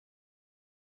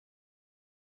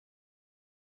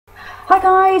Hi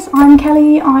guys, I'm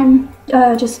Kelly. I'm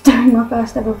just doing my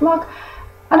first ever vlog.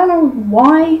 I don't know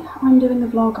why I'm doing the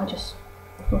vlog, I just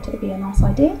thought it would be a nice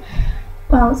idea.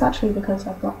 Well, it's actually because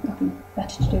I've got nothing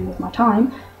better to do with my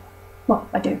time. Well,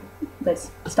 I do.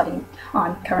 There's studying.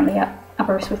 I'm currently at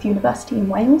Aberystwyth University in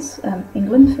Wales,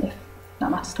 England, if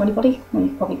that matters to anybody. You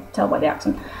can probably tell by the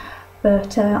accent.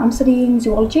 But I'm studying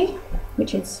zoology,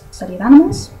 which is study of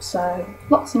animals, so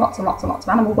lots and lots and lots and lots of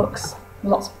animal books,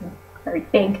 lots of them very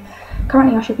big.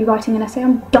 Currently I should be writing an essay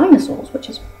on dinosaurs, which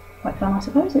is quite fun I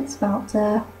suppose. It's about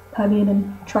Permian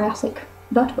and Triassic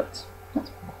vertebrates.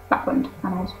 That's backwind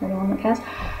animals for anyone that cares.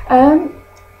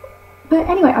 But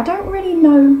anyway, I don't really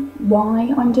know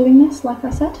why I'm doing this, like I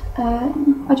said.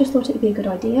 I just thought it would be a good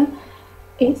idea.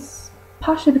 It's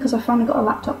partially because I finally got a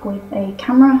laptop with a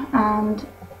camera and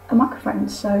a microphone,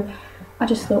 so I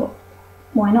just thought,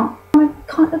 why not? At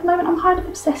the moment I'm kind of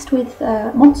obsessed with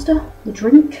Monster, the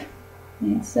drink.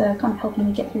 It's kind of helping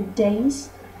me get through days.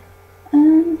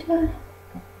 And I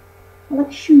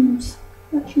like shoes.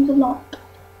 I like shoes a lot.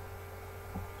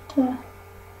 But,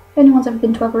 if anyone's ever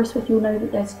been to Aberystwyth, you'll know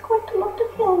that there's quite a lot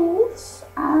of hills,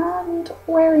 and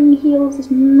wearing heels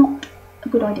is not a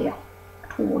good idea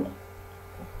at all.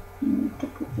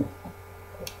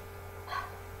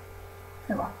 Oh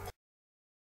well.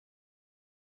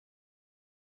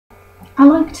 I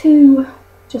like to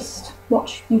just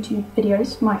watch YouTube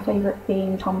videos, my favourite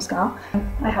being Tom Scar.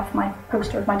 I have my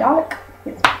poster of my Dalek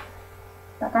with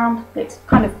background. It's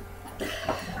kind of,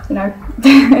 you know,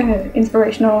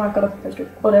 inspirational. I've got a poster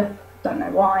of Buddha, don't know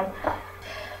why.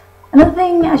 Another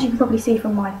thing, as you can probably see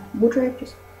from my wardrobe,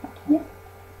 just yeah,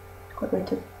 quite weird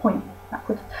to point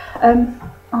backwards.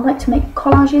 I like to make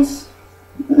collages.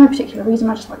 No particular reason,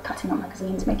 I just like cutting up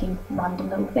magazines, making random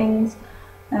little things.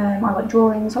 I like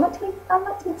drawings. I like to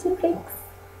make simply.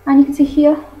 And you can see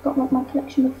here, I've got like my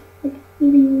collection of like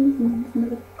earrings and some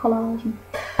other collage and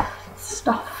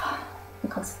stuff,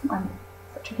 because I'm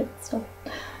such a hipster.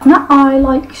 And that I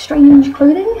like strange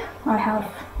clothing. I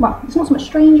have, well, it's not so much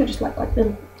strange, I just like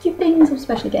little cute things,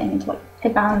 especially getting into like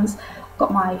headbands. I've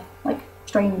got my like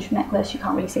strange necklace, you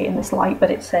can't really see it in this light, but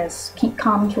it says keep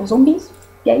calm, kill zombies,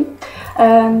 yay.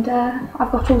 And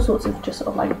I've got all sorts of just sort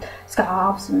of like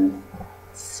scarves and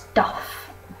stuff.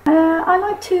 I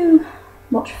like to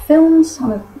watch films.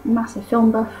 I'm a massive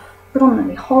film buff,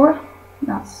 predominantly horror.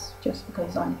 That's just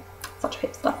because I'm such a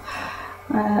hipster.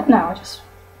 No, I just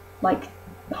like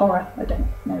horror. I don't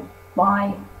know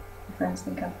why. My friends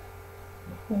think I'm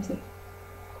crazy.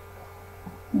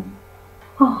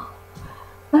 Oh.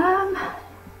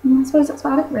 I suppose that's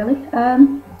about it really. If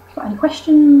you've got any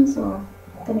questions or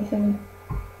anything,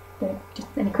 just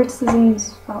any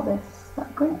criticisms about this,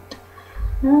 that'd be great.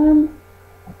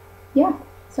 Yeah,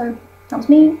 so that was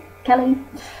me, Kelly.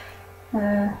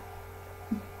 Wow,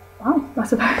 I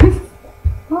suppose.